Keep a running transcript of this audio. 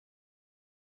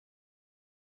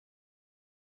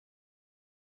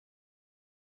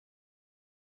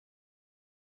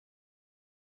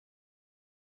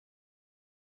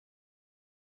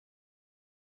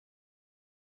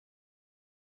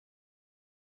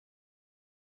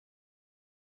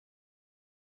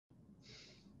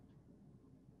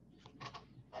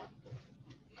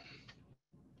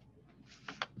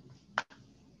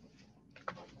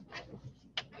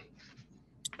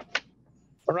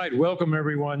All right, welcome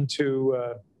everyone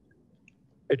to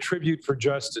A Tribute for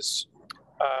Justice.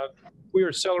 We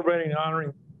are celebrating and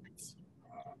honoring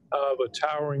of a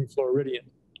towering Floridian,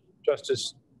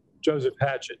 Justice Joseph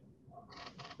Hatchett,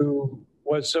 who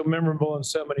was so memorable in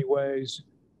so many ways,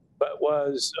 but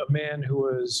was a man who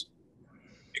was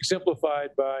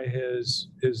exemplified by his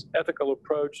ethical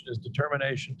approach and his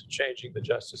determination to changing the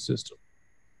justice system.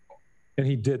 And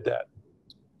he did that.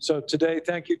 So today,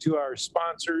 thank you to our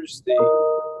sponsors, the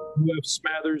U.F.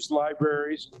 Smathers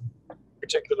Libraries, in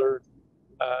particular,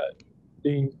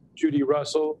 Dean Judy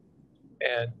Russell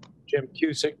and Jim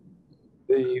Cusick,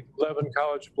 the Levin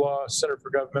College of Law Center for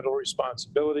Governmental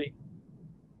Responsibility,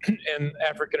 and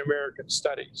African American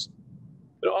Studies.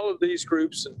 And all of these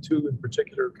groups, and two in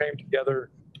particular, came together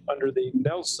under the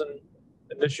Nelson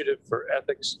Initiative for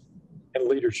Ethics and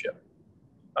Leadership.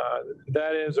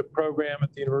 That is a program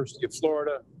at the University of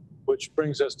Florida which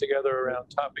brings us together around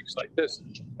topics like this,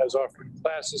 has offered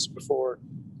classes before,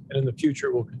 and in the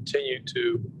future will continue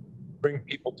to bring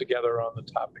people together on the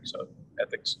topics of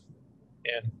ethics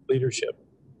and leadership.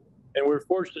 And we're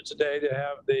fortunate today to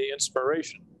have the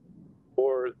inspiration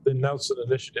for the Nelson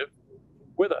Initiative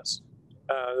with us.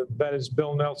 That is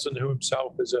Bill Nelson, who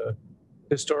himself is a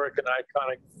historic and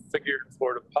iconic figure in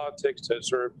Florida politics, has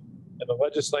served in the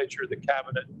legislature, the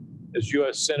cabinet, as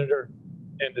U.S. Senator,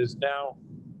 and is now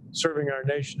serving our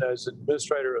nation as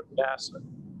administrator of NASA.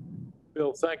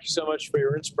 Bill, thank you so much for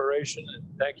your inspiration, and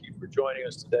thank you for joining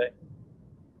us today.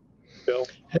 Bill.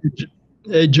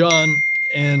 Hey, John,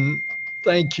 and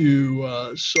thank you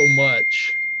so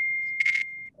much.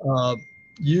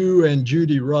 You and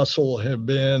Judy Russell have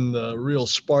been the real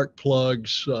spark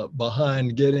plugs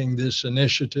behind getting this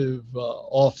initiative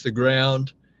off the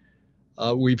ground.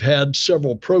 We've had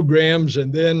several programs,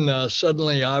 and then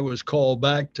suddenly I was called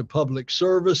back to public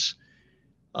service.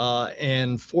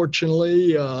 And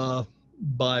fortunately,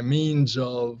 by means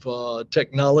of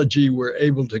technology, we're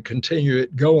able to continue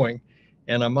it going.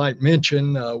 And I might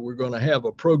mention, we're going to have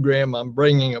a program. I'm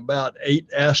bringing about 8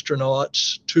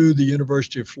 astronauts to the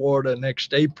University of Florida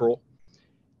next April.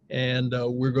 And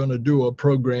we're going to do a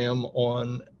program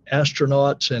on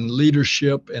astronauts and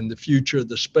leadership and the future of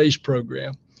the space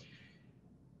program.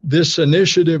 This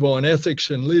initiative on ethics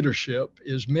and leadership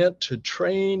is meant to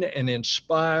train and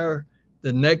inspire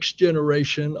the next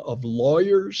generation of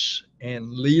lawyers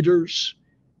and leaders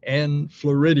and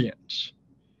Floridians.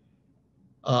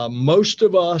 Most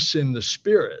of us in the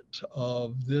spirit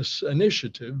of this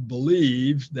initiative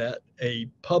believe that a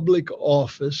public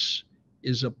office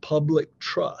is a public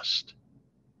trust.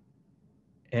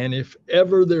 And if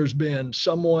ever there's been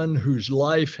someone whose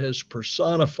life has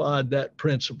personified that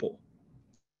principle,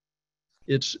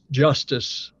 it's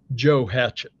Justice Joe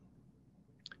Hatchett.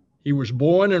 He was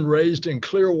born and raised in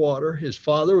Clearwater. His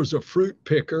father was a fruit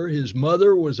picker. His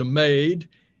mother was a maid.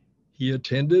 He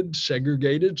attended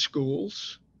segregated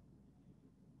schools.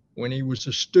 When he was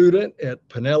a student at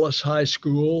Pinellas High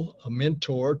School, a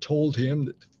mentor told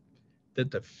him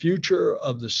that the future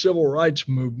of the civil rights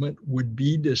movement would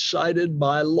be decided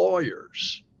by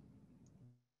lawyers.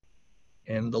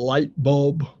 And the light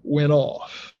bulb went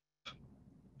off.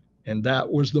 And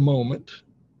that was the moment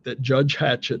that Judge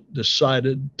Hatchett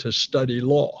decided to study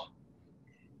law.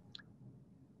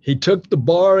 He took the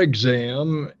bar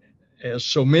exam, as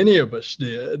so many of us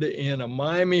did, in a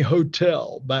Miami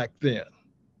hotel back then.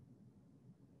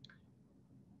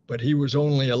 But he was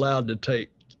only allowed to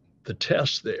take the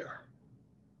test there.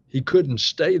 He couldn't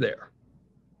stay there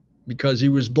because he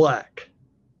was black.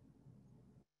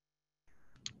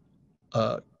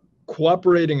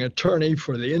 Cooperating attorney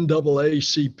for the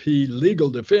NAACP Legal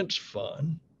Defense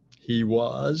Fund, he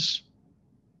was.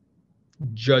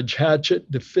 Judge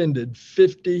Hatchett defended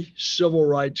 50 civil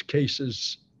rights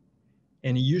cases,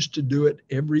 and he used to do it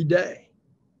every day.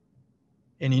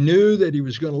 And he knew that he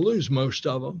was going to lose most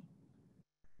of them.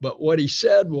 But what he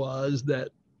said was that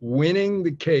winning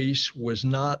the case was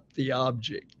not the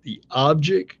object. The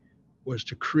object was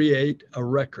to create a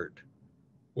record.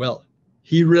 Well,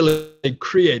 he really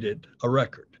created a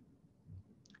record.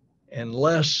 And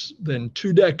less than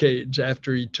 2 decades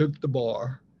after he took the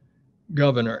bar,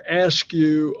 Governor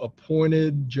Askew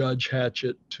appointed Judge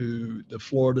Hatchett to the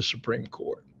Florida Supreme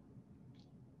Court.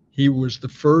 He was the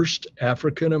first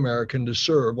African American to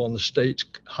serve on the state's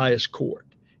highest court.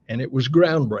 And it was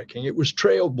groundbreaking. It was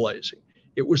trailblazing.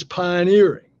 It was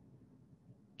pioneering.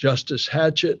 Justice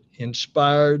Hatchett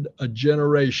inspired a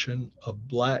generation of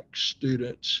black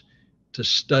students to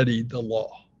study the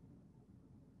law.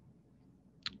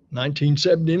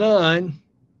 1979,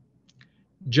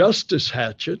 Justice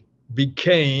Hatchett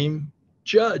became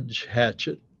Judge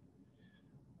Hatchett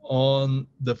on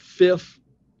the 5th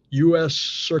U.S.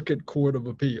 Circuit Court of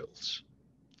Appeals.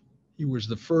 He was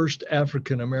the first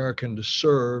African American to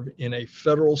serve in a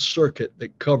federal circuit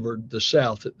that covered the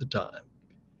South at the time.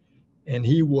 And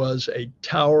he was a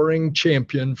towering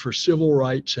champion for civil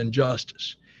rights and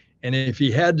justice. And if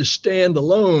he had to stand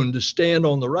alone to stand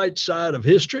on the right side of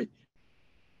history,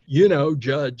 you know,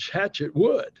 Judge Hatchett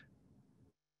would.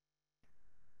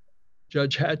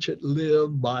 Judge Hatchett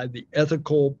lived by the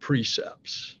ethical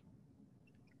precepts,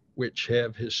 which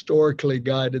have historically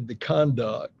guided the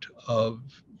conduct of,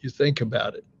 you think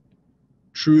about it,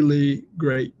 truly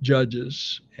great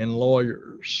judges and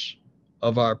lawyers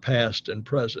of our past and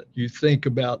present. You think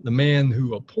about the man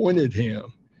who appointed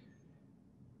him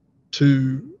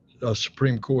to the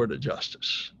Supreme Court of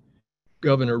Justice,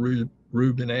 Governor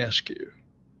Reuben Askew.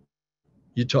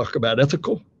 You talk about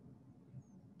ethical.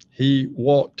 He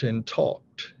walked and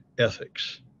talked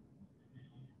ethics.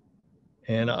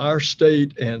 And our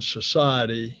state and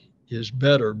society is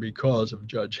better because of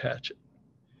Judge Hatchett.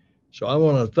 So I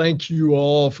want to thank you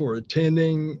all for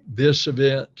attending this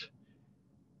event.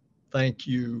 Thank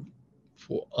you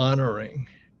for honoring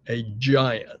a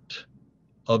giant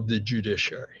of the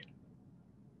judiciary.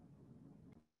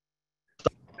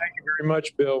 Thank you very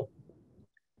much, Bill.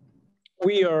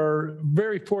 We are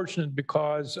very fortunate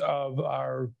because of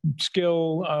our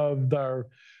skill of our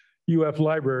UF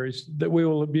libraries that we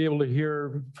will be able to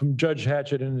hear from Judge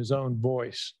Hatchett in his own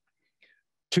voice.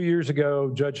 2 years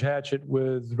ago, Judge Hatchett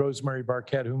with Rosemary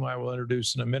Barkett, whom I will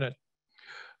introduce in a minute,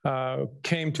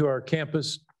 came to our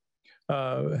campus,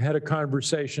 had a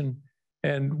conversation,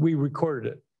 and we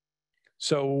recorded it.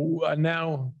 So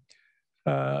now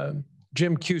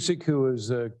Jim Cusick, who is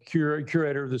the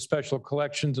curator of the special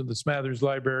collections of the Smathers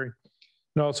Library,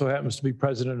 and also happens to be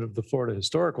president of the Florida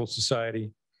Historical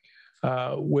Society,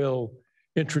 will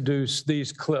introduce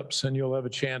these clips, and you'll have a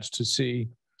chance to see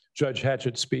Judge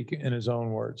Hatchett speak in his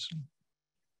own words.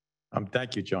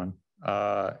 Thank you, John.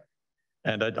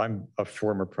 And I'm a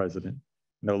former president,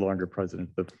 no longer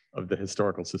president of the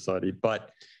Historical Society,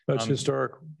 but that's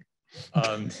historical.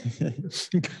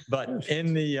 But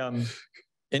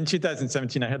in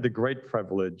 2017, I had the great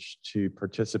privilege to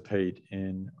participate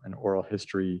in an oral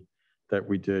history that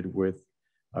we did with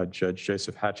Judge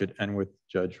Joseph Hatchett and with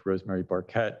Judge Rosemary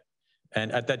Barkett.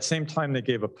 And at that same time, they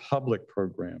gave a public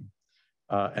program.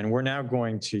 And we're now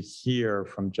going to hear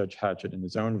from Judge Hatchett in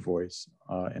his own voice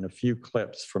in a few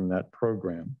clips from that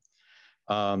program.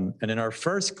 And in our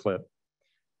first clip,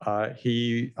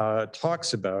 he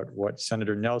talks about what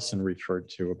Senator Nelson referred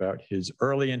to about his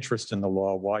early interest in the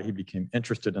law, why he became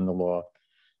interested in the law,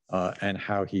 and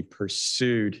how he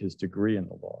pursued his degree in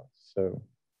the law. So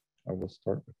I will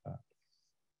start with that.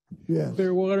 Yes.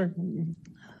 Clearwater?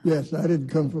 Yes, I didn't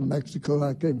come from Mexico.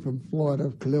 I came from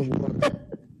Florida, Clearwater.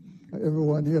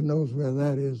 Everyone here knows where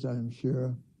that is, I'm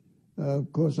sure.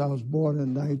 Of course, I was born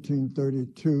in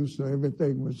 1932, so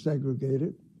everything was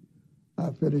segregated.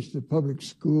 I finished the public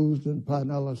schools in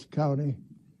Pinellas County.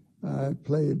 I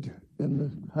played in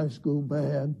the high school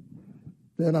band.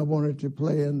 Then I wanted to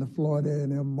play in the Florida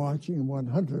A&M Marching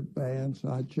 100 band, so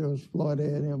I chose Florida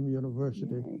A&M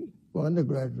University for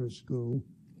undergraduate school.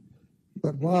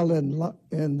 But while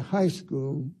in high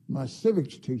school, my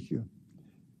civics teacher,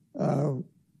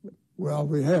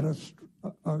 we had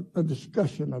a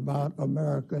discussion about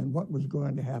America and what was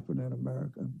going to happen in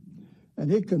America.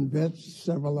 And he convinced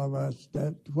several of us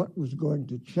that what was going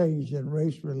to change in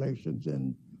race relations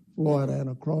in Florida and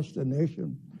across the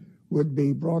nation would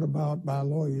be brought about by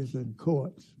lawyers in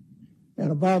courts.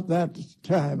 And about that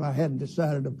time, I hadn't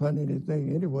decided upon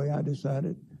anything anyway. I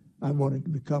decided I wanted to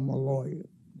become a lawyer.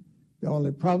 The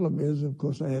only problem is, of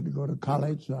course, I had to go to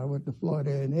college, so I went to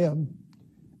Florida A&M.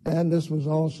 And this was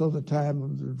also the time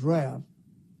of the draft.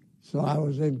 So I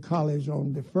was in college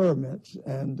on deferments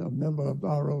and a member of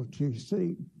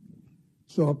ROTC.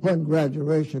 So upon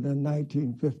graduation in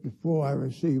 1954, I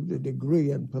received a degree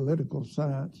in political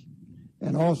science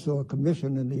and also a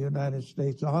commission in the United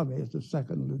States Army as a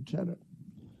second lieutenant.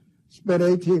 Spent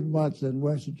 18 months in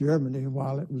West Germany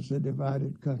while it was a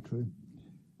divided country.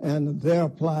 And there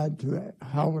applied to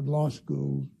Howard Law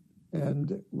School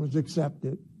and was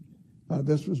accepted.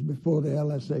 This was before the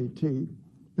LSAT.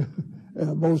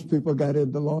 Most people got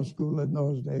into law school in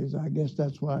those days. I guess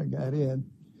that's why I got in.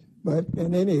 But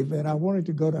in any event, I wanted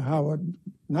to go to Howard,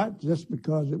 not just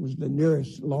because it was the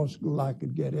nearest law school I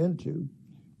could get into,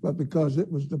 but because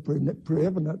it was the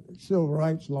preeminent civil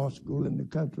rights law school in the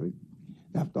country.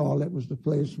 After all, it was the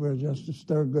place where Justice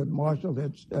Thurgood Marshall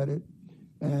had studied,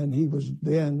 and he was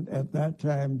then, at that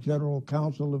time, general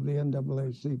counsel of the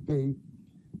NAACP.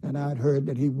 and I'd heard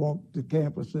that he walked the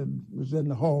campus and was in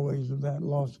the hallways of that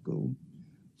law school.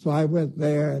 So I went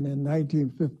there, and in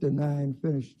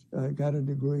 1959 got a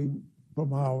degree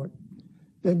from Howard.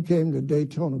 Then came to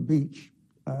Daytona Beach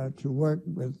to work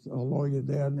with a lawyer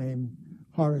there named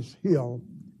Horace Hill,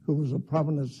 who was a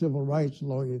prominent civil rights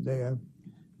lawyer there.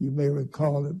 You may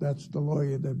recall that that's the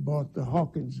lawyer that brought the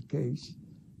Hawkins case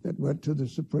that went to the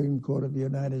Supreme Court of the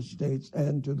United States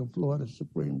and to the Florida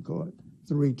Supreme Court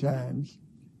 3 times.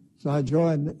 So I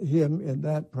joined him in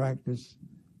that practice,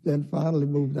 then finally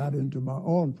moved out into my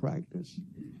own practice.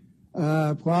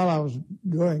 While I was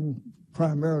doing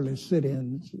primarily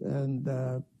sit-ins and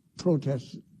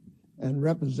protests and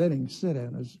representing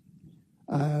sit-ins,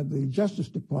 the Justice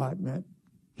Department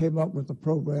came up with a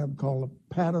program called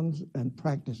Patterns and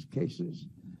Practice Cases.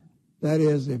 That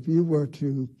is, if you were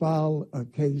to file a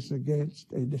case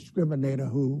against a discriminator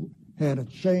who had a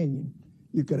chain,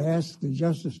 you could ask the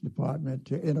Justice Department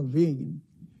to intervene.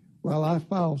 Well, I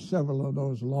filed several of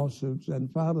those lawsuits,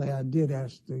 and finally I did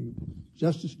ask the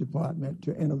Justice Department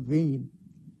to intervene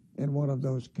in one of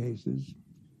those cases.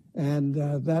 And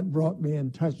that brought me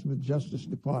in touch with Justice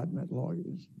Department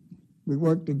lawyers. We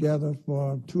worked together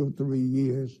for 2 or 3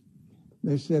 years.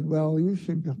 They said, well, you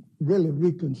should really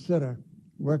reconsider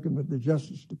working with the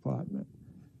Justice Department.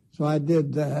 So I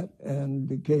did that and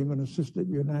became an assistant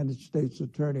United States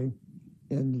attorney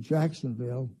in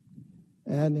Jacksonville.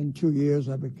 And in 2 years,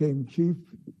 I became chief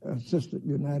assistant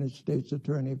United States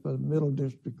attorney for the Middle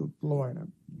District of Florida.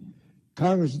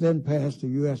 Congress then passed the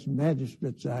U.S.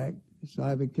 Magistrates Act, so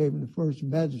I became the first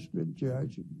magistrate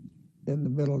judge in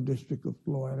the Middle District of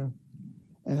Florida.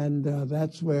 And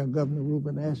that's where Governor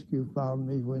Reuben Askew found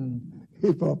me when he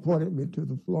appointed me to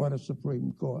the Florida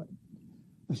Supreme Court.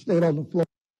 I stayed on the floor.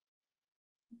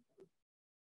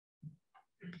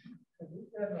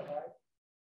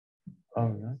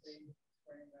 Oh, that's...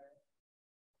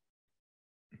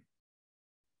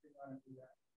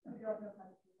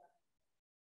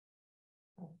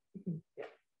 You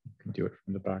can do it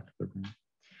from the back of the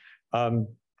room.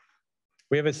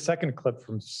 We have a second clip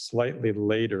from slightly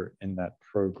later in that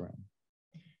program.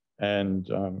 And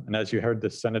as you heard the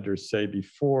senators say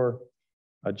before,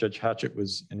 Judge Hatchett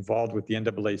was involved with the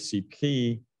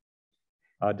NAACP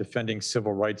defending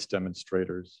civil rights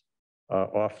demonstrators,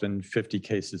 often 50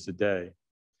 cases a day.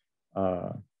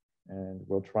 And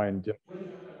we'll try and do.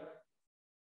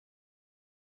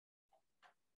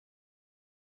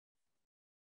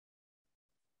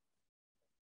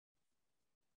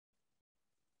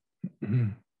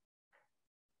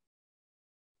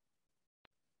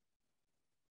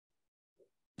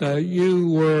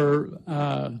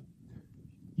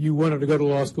 You wanted to go to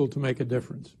law school to make a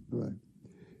difference. Right.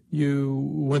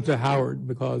 You went to Howard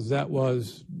because that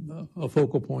was a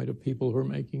focal point of people who were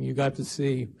making. You got to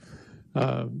see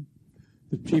the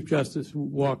Chief Justice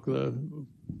walk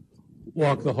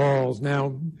the halls.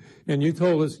 Now, and you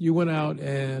told us you went out,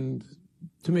 and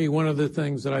to me, one of the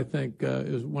things that I think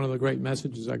is one of the great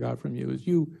messages I got from you is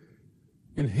you,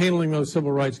 in handling those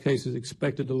civil rights cases,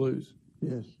 expected to lose.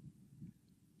 Yes.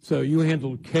 So you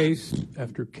handled case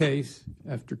after case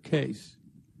after case.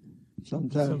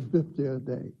 Sometimes 50 a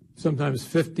day. Sometimes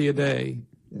 50 a day,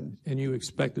 Yes. and you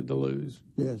expected to lose.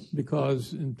 Yes.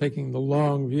 Because in taking the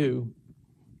long view,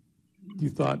 you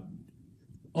thought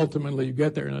ultimately you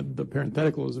get there. And the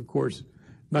parenthetical is, of course,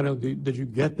 not only did you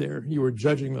get there, you were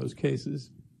judging those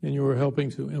cases, and you were helping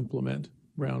to implement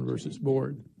Brown versus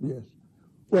Board. Yes.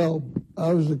 Well,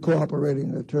 I was a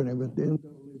cooperating attorney with the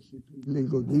NAACP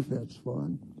Legal Defense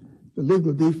Fund. The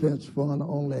Legal Defense Fund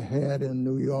only had in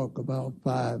New York about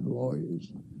 5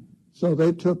 lawyers. So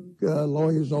they took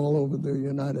lawyers all over the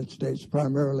United States,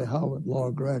 primarily Howard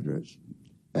Law graduates,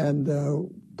 and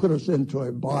put us into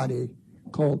a body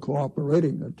called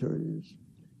cooperating attorneys.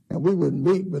 And we would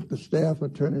meet with the staff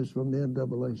attorneys from the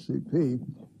NAACP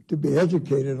to be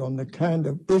educated on the kind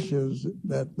of issues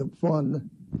that the fund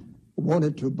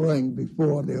wanted to bring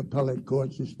before the appellate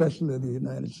courts, especially the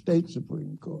United States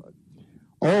Supreme Court.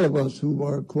 All of us who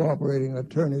were cooperating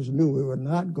attorneys knew we were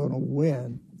not going to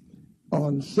win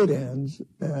on sit-ins,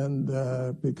 and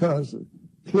because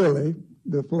clearly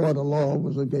the Florida law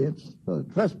was against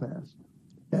trespass.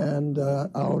 And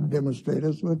our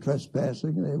demonstrators were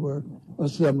trespassing, they were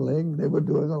assembling, they were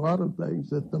doing a lot of things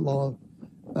that the law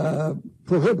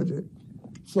prohibited.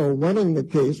 So winning the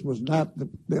case was not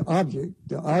the object.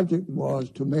 The object was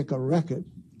to make a record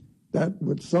that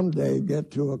would someday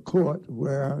get to a court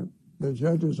where the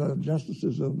judges or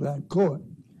justices of that court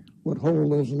would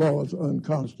hold those laws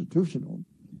unconstitutional.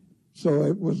 So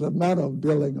it was a matter of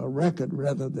building a record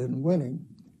rather than winning.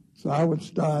 So I would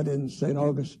start in St.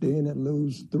 Augustine and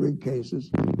lose 3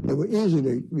 cases. They were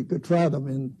easy. We could try them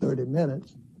in 30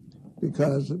 minutes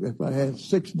because if I had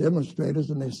 6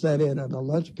 demonstrators and they sat in at a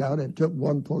lunch counter, it took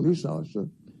 1 police officer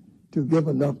to give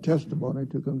enough testimony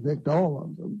to convict all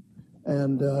of them.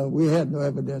 And we had no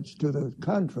evidence to the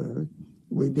contrary.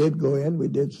 We did go in, we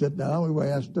did sit down, we were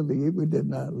asked to leave, we did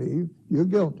not leave. You're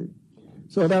guilty.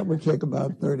 So that would take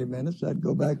about 30 minutes. I'd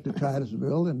go back to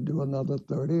Titusville and do another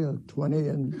 30 or 20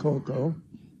 in Cocoa,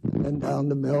 and down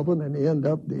to Melbourne, and end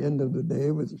up the end of the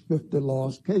day with 50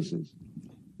 lost cases.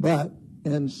 But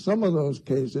in some of those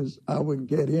cases, I would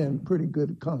get in pretty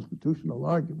good constitutional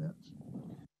arguments.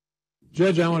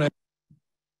 Judge, I want to.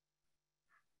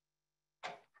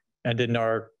 And in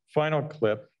our final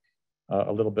clip,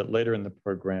 a little bit later in the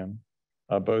program,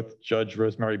 both Judge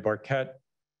Rosemary Barkett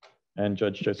and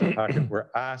Judge Joseph Hackett were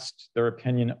asked their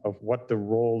opinion of what the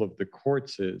role of the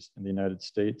courts is in the United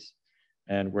States,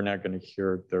 and we're now going to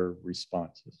hear their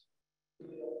responses.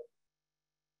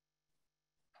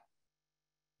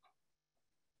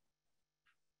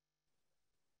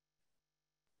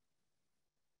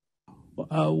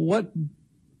 What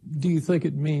do you think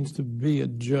it means to be a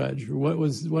judge? What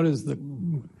is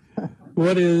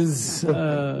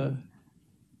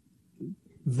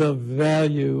the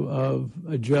value of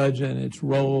a judge and its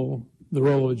role, the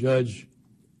role of a judge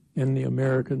in the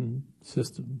American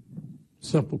system?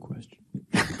 Simple question.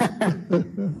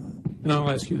 And I'll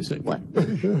ask you the same. What?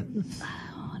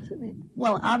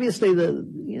 Well, obviously,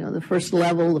 the first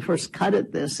level, the first cut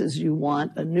at this is you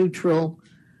want a neutral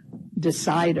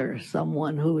decider,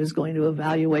 someone who is going to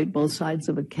evaluate both sides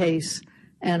of a case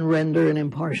and render an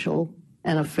impartial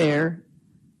and a fair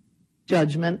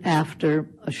judgment after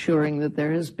assuring that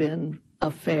there has been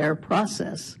a fair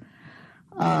process.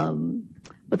 But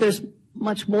there's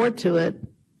much more to it,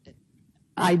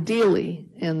 ideally,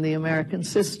 in the American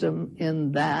system,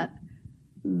 in that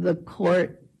the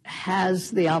court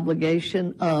has the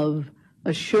obligation of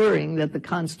assuring that the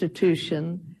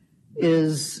Constitution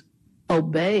is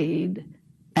obeyed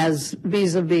as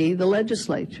vis-a-vis the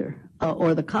legislature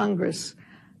or the Congress,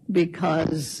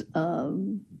 because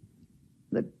the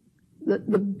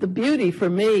beauty for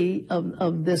me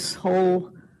of this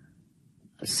whole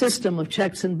system of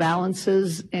checks and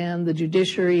balances and the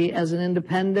judiciary as an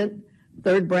independent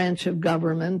third branch of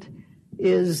government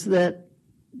is that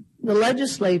the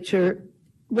legislature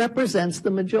represents the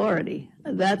majority.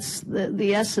 That's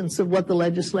the essence of what the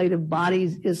legislative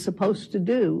body is supposed to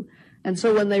do. And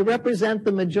so when they represent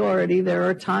the majority, there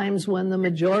are times when the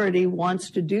majority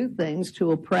wants to do things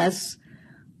to oppress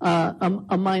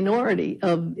a minority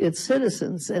of its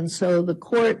citizens. And so the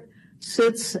court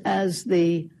sits as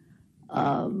the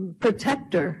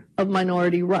protector of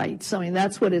minority rights. I mean,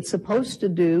 that's what it's supposed to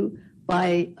do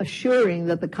by assuring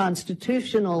that the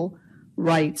constitutional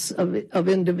rights of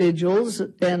individuals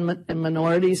and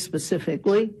minorities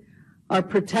specifically are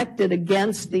protected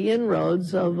against the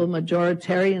inroads of a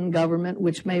majoritarian government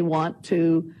which may want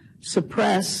to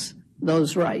suppress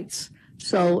those rights.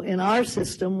 So in our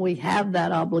system, we have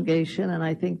that obligation, and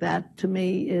I think that, to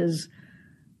me, is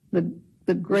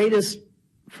the greatest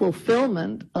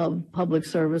fulfillment of public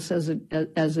service as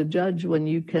a judge, when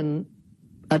you can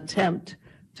attempt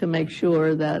to make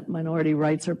sure that minority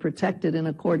rights are protected in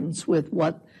accordance with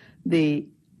what the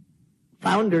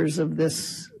founders of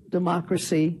this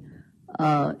democracy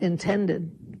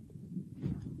intended.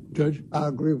 Judge? I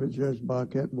agree with Judge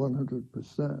Barkett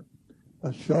 100%.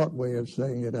 A short way of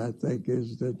saying it, I think,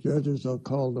 is that judges are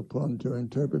called upon to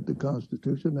interpret the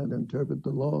Constitution and interpret the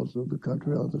laws of the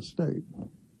country or the state.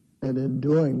 And in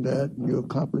doing that, you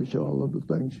accomplish all of the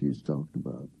things she's talked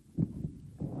about.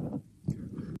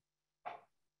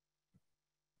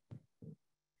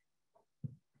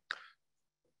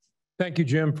 Thank you,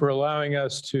 Jim, for allowing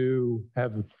us to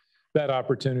have that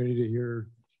opportunity to hear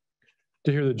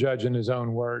the judge in his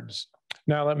own words.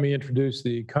 Now let me introduce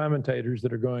the commentators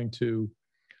that are going to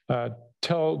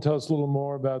tell us a little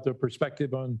more about their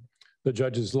perspective on the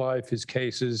judge's life, his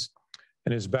cases,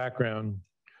 and his background.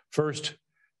 First,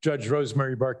 Judge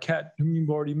Rosemary Barkett, whom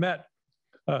you've already met,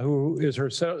 who is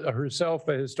herself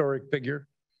a historic figure,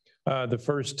 the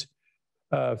first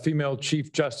female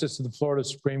Chief Justice of the Florida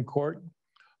Supreme Court,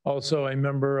 also a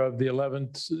member of the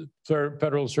 11th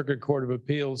Federal Circuit Court of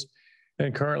Appeals,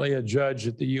 and currently a judge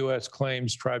at the U.S.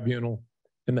 Claims Tribunal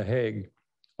in The Hague.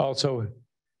 Also,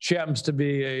 she happens to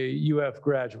be a UF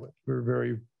graduate. We're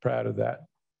very proud of that.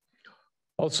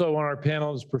 Also on our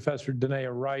panel is Professor Danaya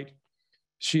Wright.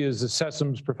 She is the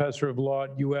Sessums Professor of Law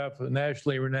at UF, a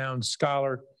nationally renowned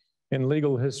scholar in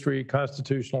legal history,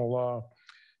 constitutional law,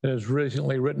 and has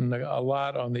recently written a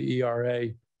lot on the ERA.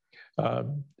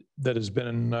 that has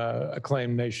been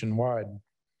acclaimed nationwide.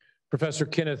 Professor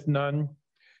Kenneth Nunn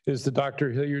is the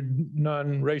Dr.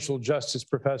 Hilliard-Nunn Racial Justice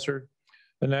Professor,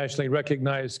 a nationally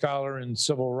recognized scholar in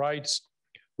civil rights,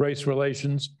 race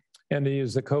relations, and he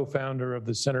is the co-founder of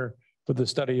the Center for the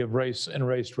Study of Race and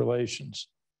Race Relations.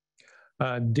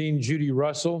 Dean Judy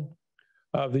Russell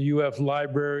of the UF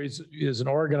Libraries is an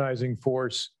organizing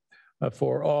force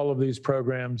for all of these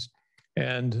programs,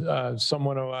 and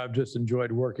someone who I've just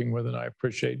enjoyed working with, and I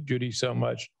appreciate Judy so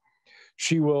much.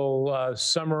 She will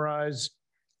summarize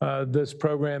this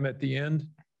program at the end.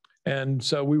 And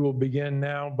so we will begin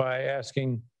now by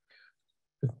asking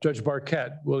Judge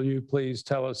Barkett, will you please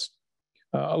tell us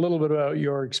a little bit about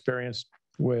your experience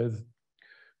with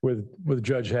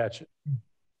Judge Hatchett?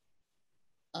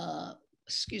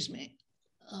 Excuse me.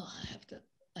 Oh,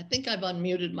 I think I've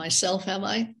unmuted myself, have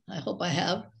I? I hope I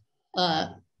have.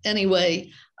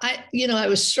 Anyway, I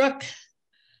was struck.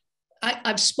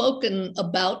 I've spoken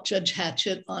about Judge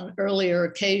Hatchett on earlier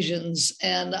occasions,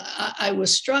 and I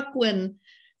was struck when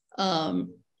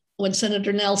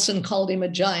Senator Nelson called him a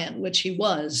giant, which he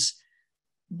was.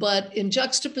 But in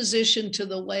juxtaposition to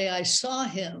the way I saw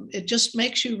him, it just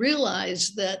makes you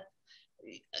realize that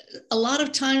a lot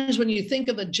of times when you think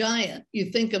of a giant,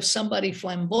 you think of somebody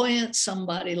flamboyant,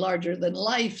 somebody larger than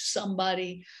life,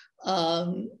 somebody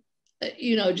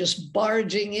just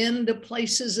barging into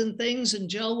places and things. And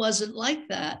Joe wasn't like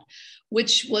that,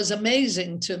 which was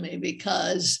amazing to me,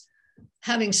 because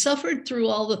having suffered through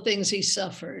all the things he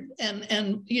suffered, and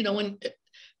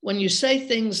when you say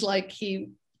things like he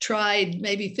tried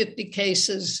maybe 50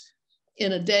 cases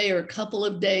in a day or a couple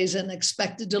of days and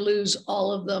expected to lose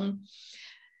all of them,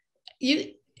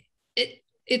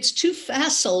 it's too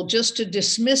facile just to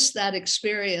dismiss that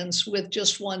experience with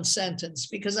just one sentence,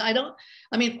 because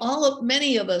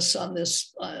many of us on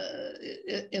this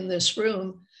in this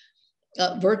room,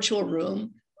 virtual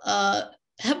room,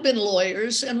 have been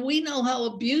lawyers, and we know how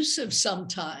abusive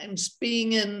sometimes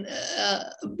being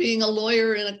a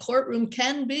lawyer in a courtroom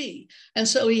can be. And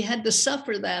so he had to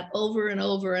suffer that over and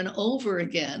over and over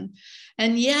again.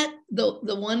 And yet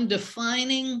the one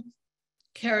defining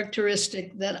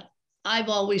characteristic that I've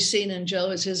always seen in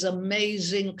Joe is his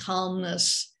amazing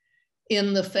calmness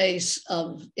in the face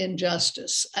of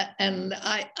injustice. And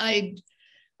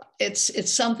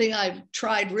it's something I've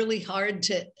tried really hard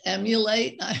to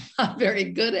emulate. I'm not very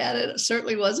good at it. It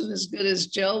certainly wasn't as good as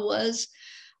Joe was.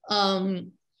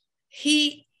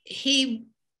 His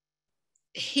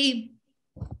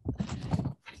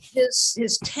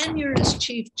tenure as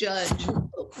chief judge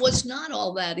was not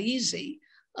all that easy.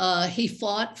 He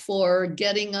fought for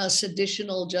getting us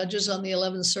additional judges on the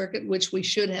 11th Circuit, which we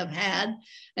should have had,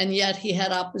 and yet he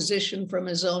had opposition from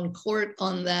his own court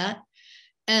on that.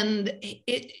 And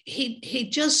he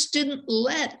just didn't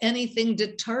let anything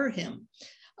deter him.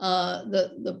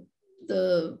 The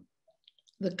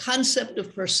concept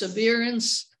of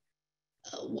perseverance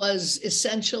was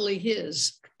essentially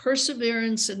his.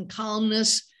 Perseverance and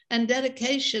calmness and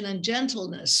dedication and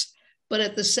gentleness, but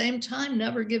at the same time,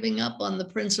 never giving up on the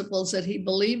principles that he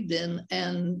believed in,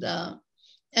 and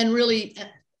really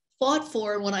fought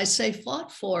for. When I say fought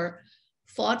for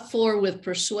with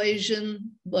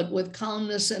persuasion, but with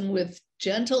calmness and with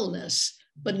gentleness,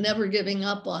 but never giving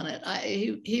up on it.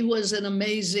 He was an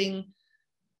amazing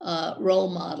role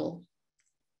model.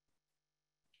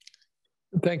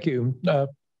 Thank you.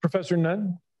 Professor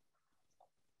Nunn?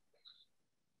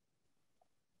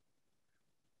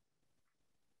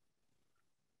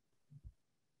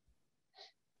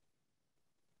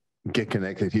 Get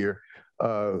connected here.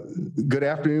 Good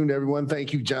afternoon, everyone.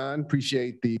 Thank you, John.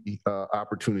 Appreciate the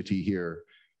opportunity here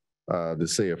to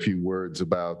say a few words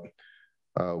about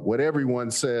what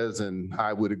everyone says, and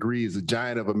I would agree is a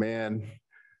giant of a man,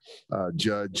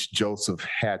 Judge Joseph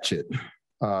Hatchett.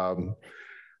 I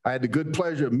had the good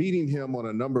pleasure of meeting him on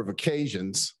a number of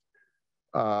occasions.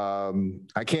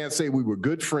 I can't say we were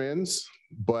good friends,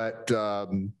 but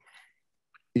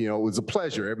it was a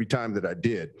pleasure every time that I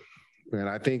did. And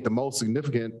I think the most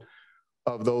significant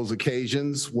of those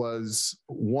occasions was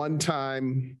one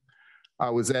time I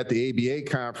was at the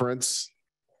ABA conference,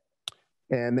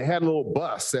 and they had a little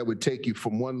bus that would take you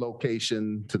from one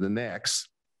location to the next.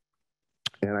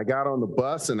 And I got on the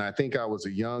bus, and I think I was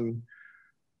a young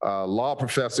law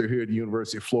professor here at the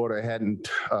University of Florida. I hadn't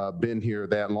been here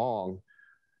that long.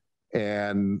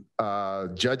 And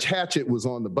Judge Hatchett was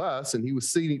on the bus, and he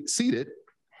was seated,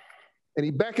 and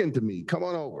he beckoned to me, "Come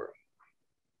on over."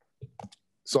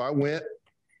 So I went,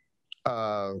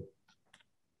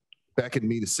 beckoned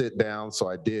me to sit down, so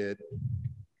I did.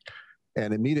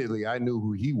 And immediately I knew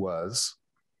who he was.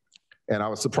 And I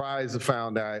was surprised to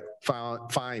find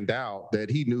out that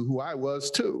he knew who I was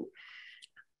too.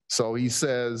 So he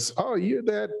says, "Oh, you're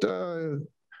that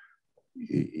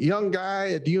young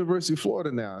guy at the University of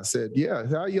Florida now." I said, "Yeah,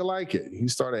 how you like it?" He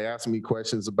started asking me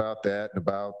questions about that,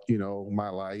 about, you know, my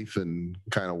life and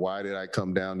kind of why did I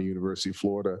come down to University of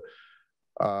Florida.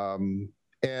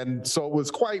 And so it was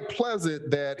quite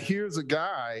pleasant that here's a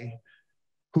guy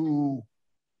who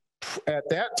at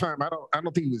that time, I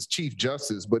don't think he was Chief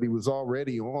Justice, but he was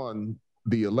already on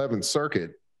the 11th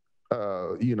Circuit,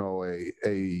 you know,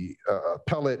 a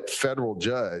appellate federal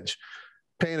judge,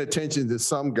 paying attention to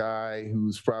some guy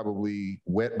who's probably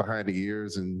wet behind the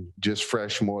ears and just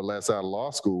fresh, more or less, out of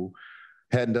law school,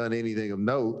 hadn't done anything of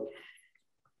note.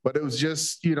 But it was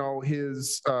just, you know,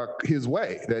 his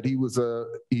way, that he was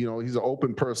you know, he's an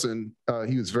open person.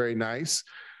 He was very nice,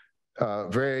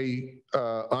 very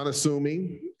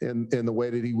unassuming in the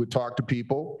way that he would talk to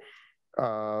people.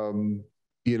 You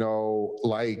know,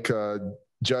 like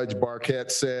Judge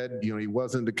Barkett said, you know, he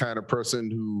wasn't the kind of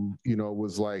person who, you know,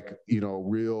 was like, you know,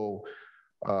 real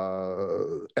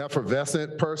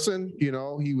effervescent person. You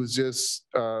know, he was just,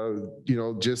 you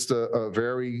know, just a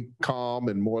very calm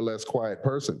and more or less quiet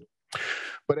person.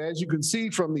 But as you can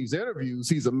see from these interviews,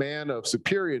 he's a man of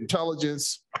superior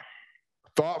intelligence,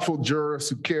 thoughtful jurist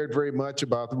who cared very much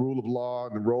about the rule of law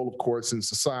and the role of courts in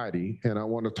society. And I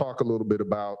want to talk a little bit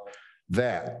about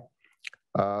that.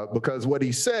 Because what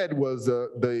he said was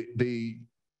the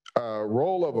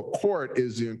role of a court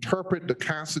is to interpret the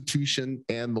Constitution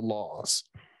and the laws,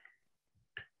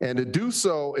 and to do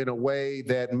so in a way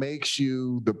that makes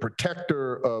you the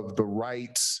protector of the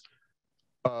rights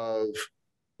of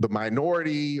the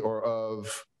minority or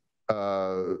of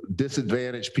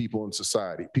disadvantaged people in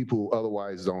society, people who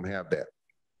otherwise don't have that.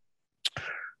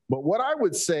 But what I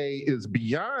would say is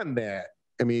beyond that,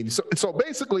 I mean, so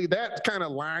basically that kind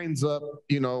of lines up,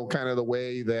 you know, kind of the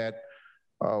way that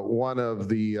one of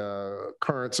the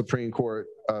current Supreme Court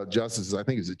justices, I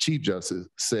think it's the Chief Justice,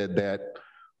 said that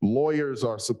lawyers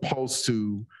are supposed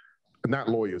to, not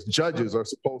lawyers, judges are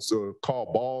supposed to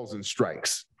call balls and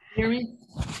strikes. Hear me?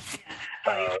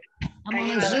 I'm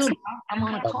on a Zoom. I'm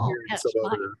on a call. Yes, some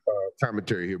other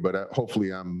commentary here, but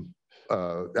hopefully I'm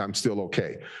still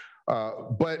okay.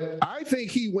 But I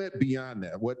think he went beyond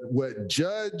that. What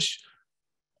Judge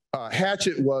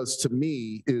Hatchett was to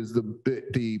me is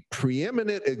the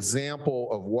preeminent example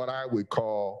of what I would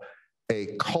call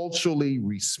a culturally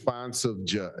responsive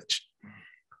judge.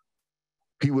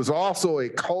 He was also a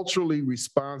culturally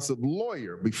responsive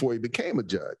lawyer before he became a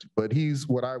judge, but he's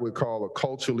what I would call a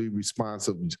culturally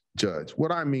responsive judge.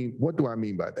 What do I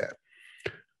mean by that?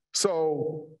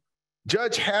 So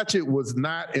Judge Hatchett was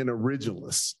not an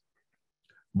originalist,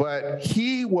 but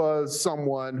he was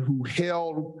someone who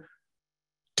held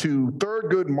to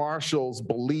Thurgood Marshall's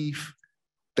belief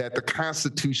that the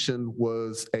Constitution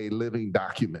was a living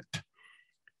document,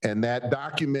 and that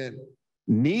document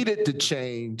needed to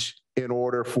change in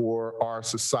order for our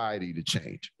society to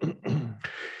change.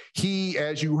 He,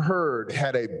 as you heard,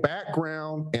 had a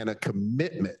background and a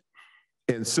commitment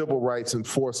in civil rights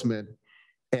enforcement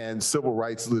and civil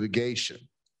rights litigation.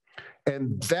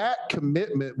 And that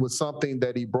commitment was something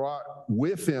that he brought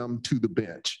with him to the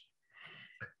bench.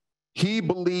 He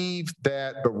believed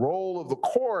that the role of the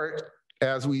court,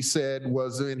 as we said,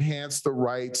 was to enhance the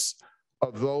rights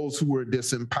of those who were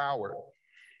disempowered,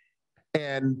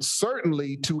 and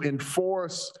certainly to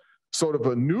enforce sort of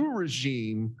a new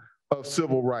regime of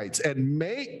civil rights and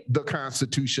make the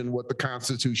Constitution what the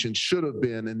Constitution should have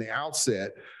been in the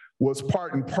outset, was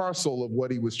part and parcel of what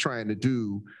he was trying to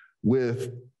do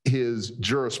with his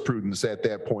jurisprudence at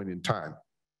that point in time.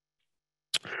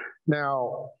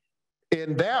 Now,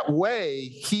 in that way,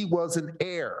 he was an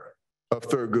heir of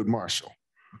Thurgood Marshall,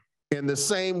 in the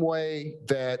same way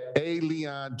that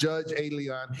Judge A.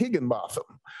 Leon Higginbotham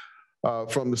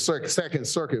from the Second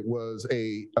Circuit was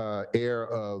a heir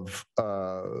of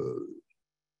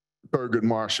Thurgood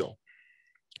Marshall.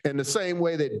 In the same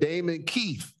way that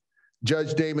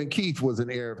Judge Damon Keith was an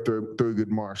heir of Thurgood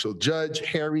Marshall. Judge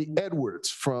Harry Edwards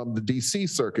from the DC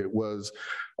Circuit was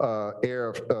heir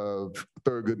of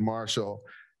Thurgood Marshall.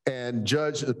 And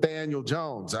Judge Nathaniel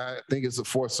Jones, I think it's the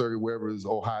Fourth Circuit, wherever it is,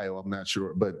 Ohio, I'm not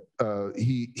sure, but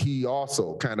he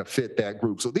also kind of fit that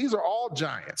group. So these are all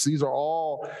giants. These are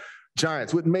all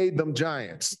giants. What made them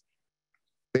giants?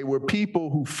 They were people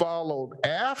who followed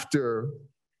after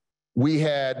we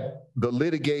had the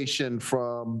litigation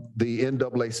from the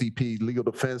NAACP Legal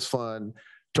Defense Fund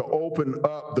to open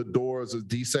up the doors of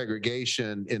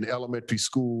desegregation in elementary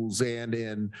schools and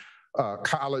in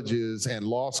colleges and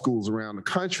law schools around the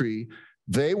country.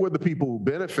 They were the people who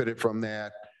benefited from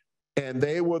that. And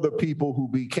they were the people who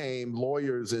became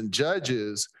lawyers and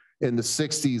judges in the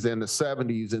 60s and the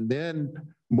 70s, and then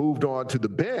moved on to the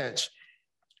bench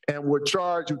and were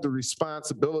charged with the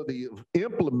responsibility of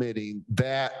implementing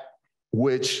that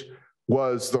which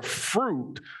was the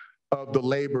fruit of the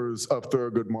labors of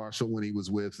Thurgood Marshall when he was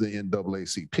with the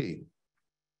NAACP.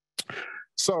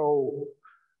 So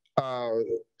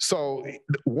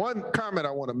one comment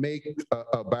I want to make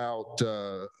about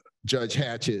Judge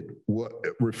Hatchett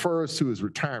refers to his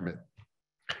retirement,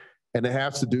 and it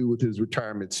has to do with his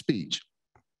retirement speech.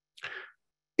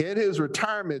 In his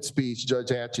retirement speech, Judge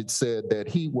Hatchett said that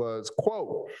he was,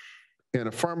 quote, an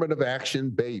affirmative action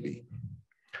baby,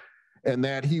 and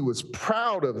that he was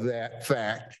proud of that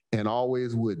fact and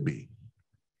always would be.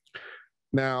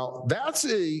 Now, that's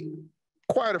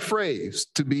quite a phrase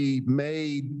to be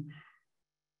made,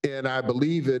 and I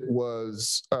believe it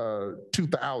was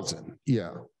 2000,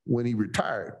 yeah, when he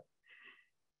retired.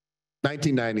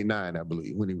 1999, I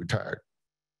believe, when he retired.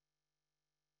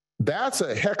 That's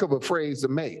a heck of a phrase to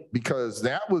make, because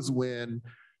that was when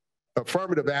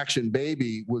affirmative action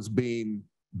baby was being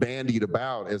bandied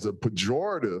about as a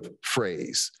pejorative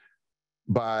phrase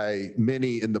by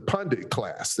many in the pundit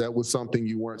class. That was something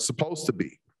you weren't supposed to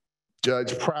be.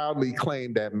 Judge proudly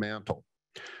claimed that mantle,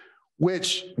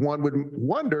 which one would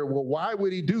wonder, well, why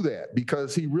would he do that?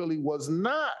 Because he really was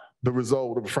not the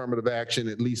result of affirmative action,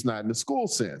 at least not in the school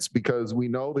sense, because we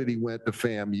know that he went to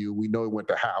FAMU, we know he went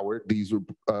to Howard. These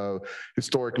were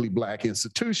historically Black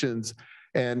institutions,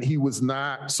 and he was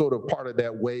not sort of part of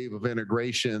that wave of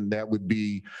integration that would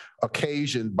be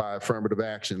occasioned by affirmative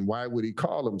action. Why would he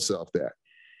call himself that?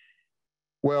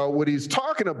 Well, what he's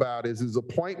talking about is his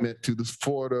appointment to the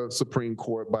Florida Supreme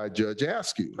Court by Governor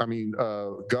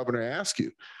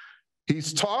Askew.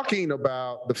 He's talking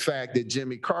about the fact that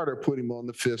Jimmy Carter put him on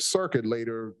the Fifth Circuit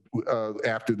later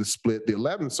after the split, the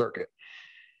 11th Circuit.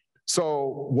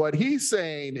 So what he's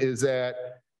saying is that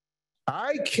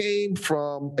I came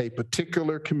from a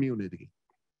particular community,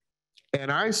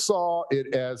 and I saw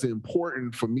it as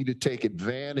important for me to take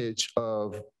advantage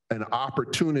of an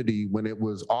opportunity when it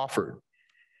was offered,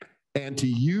 and to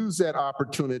use that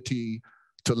opportunity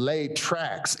to lay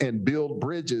tracks and build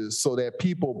bridges so that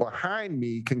people behind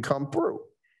me can come through.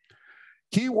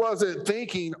 He wasn't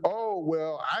thinking, oh,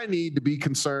 well, I need to be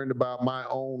concerned about my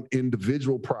own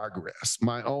individual progress,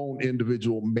 my own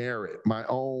individual merit, my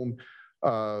own,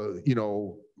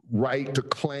 right to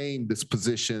claim this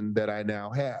position that I now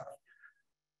have.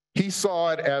 He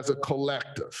saw it as a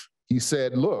collective. He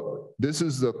said, look, this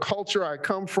is the culture I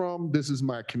come from. This is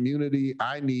my community.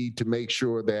 I need to make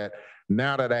sure that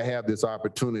now that I have this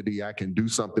opportunity, I can do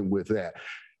something with that.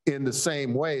 In the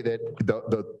same way that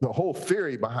the whole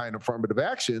theory behind affirmative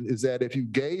action is that if you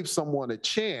gave someone a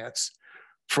chance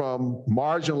from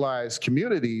marginalized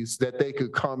communities, that they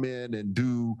could come in and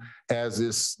do as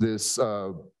this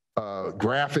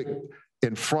graphic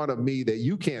in front of me that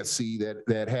you can't see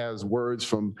that has words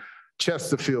from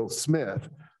Chesterfield Smith,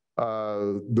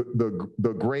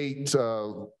 the great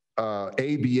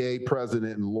ABA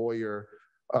president and lawyer,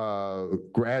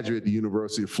 graduate at the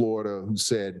University of Florida, who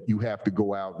said, you have to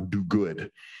go out and do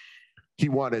good. He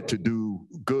wanted to do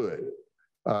good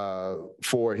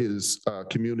for his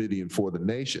community and for the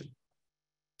nation.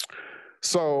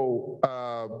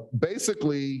 So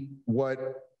basically what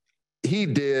he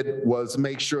did was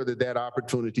make sure that that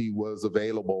opportunity was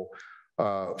available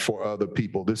for other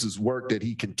people. This is work that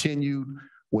he continued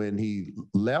when he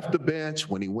left the bench,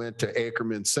 when he went to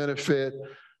Ackerman Senefit.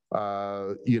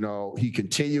 He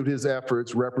continued his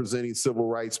efforts representing civil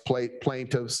rights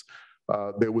plaintiffs.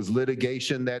 There was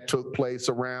litigation that took place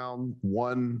around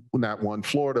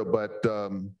Florida, but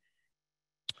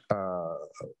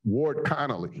Ward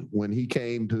Connolly, when he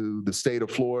came to the state of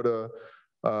Florida,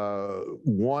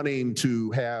 wanting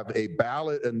to have a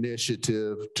ballot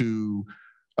initiative to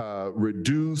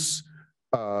reduce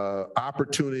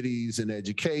opportunities in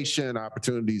education,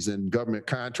 opportunities in government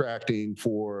contracting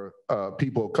for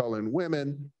people of color and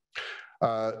women.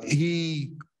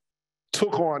 He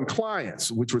took on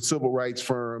clients, which were civil rights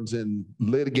firms, and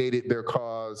litigated their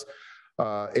cause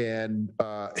and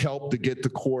helped to get the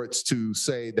courts to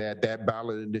say that that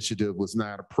ballot initiative was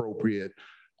not appropriate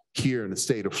here in the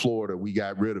state of Florida. We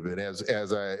got rid of it.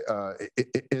 As I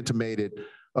intimated,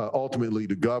 ultimately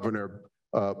the governor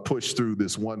pushed through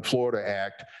this One Florida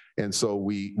Act, and so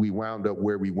we wound up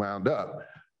where we wound up.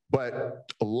 But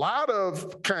a lot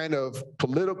of kind of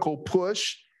political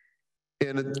push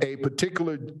in a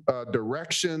particular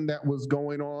direction that was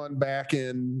going on back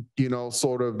in,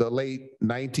 sort of the late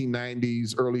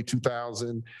 1990s, early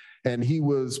 2000, and he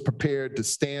was prepared to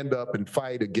stand up and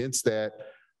fight against that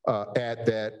at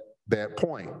that that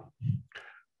point.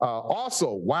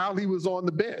 Also, while he was on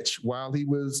the bench, while he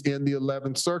was in the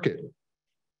 11th Circuit,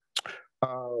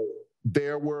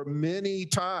 there were many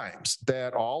times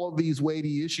that all of these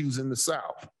weighty issues in the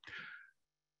South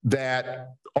that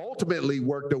ultimately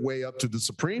worked their way up to the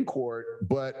Supreme Court,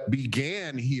 but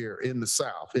began here in the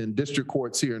South, in district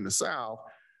courts here in the South,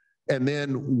 and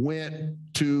then went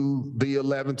to the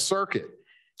 11th Circuit.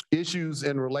 Issues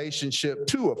in relationship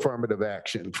to affirmative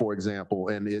action, for example,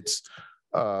 and its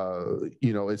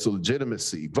its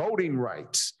legitimacy, voting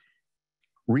rights,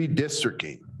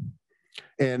 redistricting.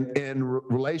 And in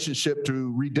relationship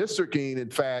to redistricting, in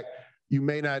fact, you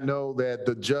may not know that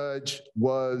the judge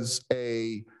was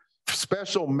a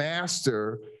special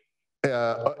master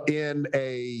in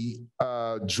a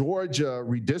Georgia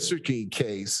redistricting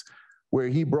case where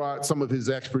he brought some of his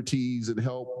expertise and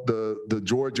helped the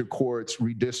Georgia courts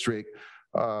redistrict,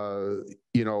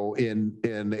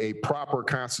 in a proper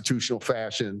constitutional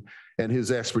fashion, and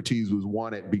his expertise was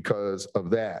wanted because of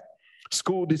that.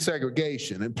 School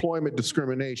desegregation, employment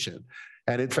discrimination,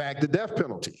 and in fact, the death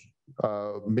penalty.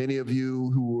 Many of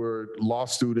you who were law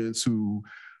students who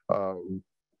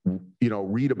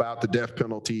read about the death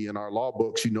penalty in our law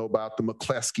books, you know about the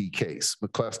McCleskey case,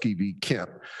 McCleskey v. Kemp.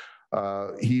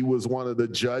 He was one of the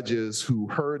judges who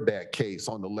heard that case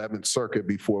on the 11th Circuit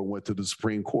before it went to the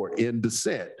Supreme Court in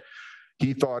dissent.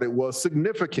 He thought it was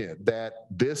significant that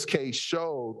this case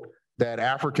showed that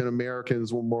African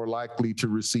Americans were more likely to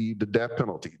receive the death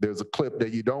penalty. There's a clip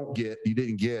that you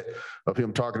didn't get of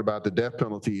him talking about the death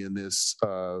penalty in this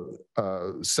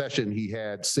session he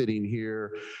had sitting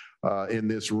here in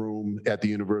this room at the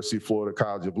University of Florida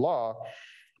College of Law.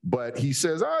 But he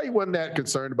says, he wasn't that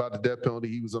concerned about the death penalty.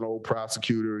 He was an old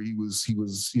prosecutor. He was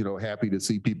happy to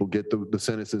see people get the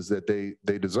sentences that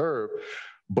they deserve.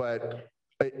 But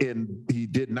he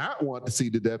did not want to see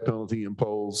the death penalty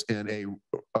imposed in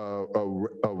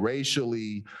a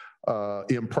racially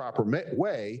improper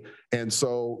way. And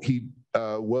so he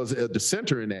was a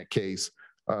dissenter in that case.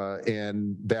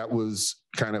 And that was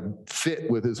kind of fit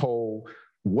with his whole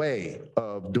way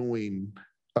of doing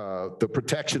the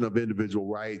protection of individual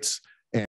rights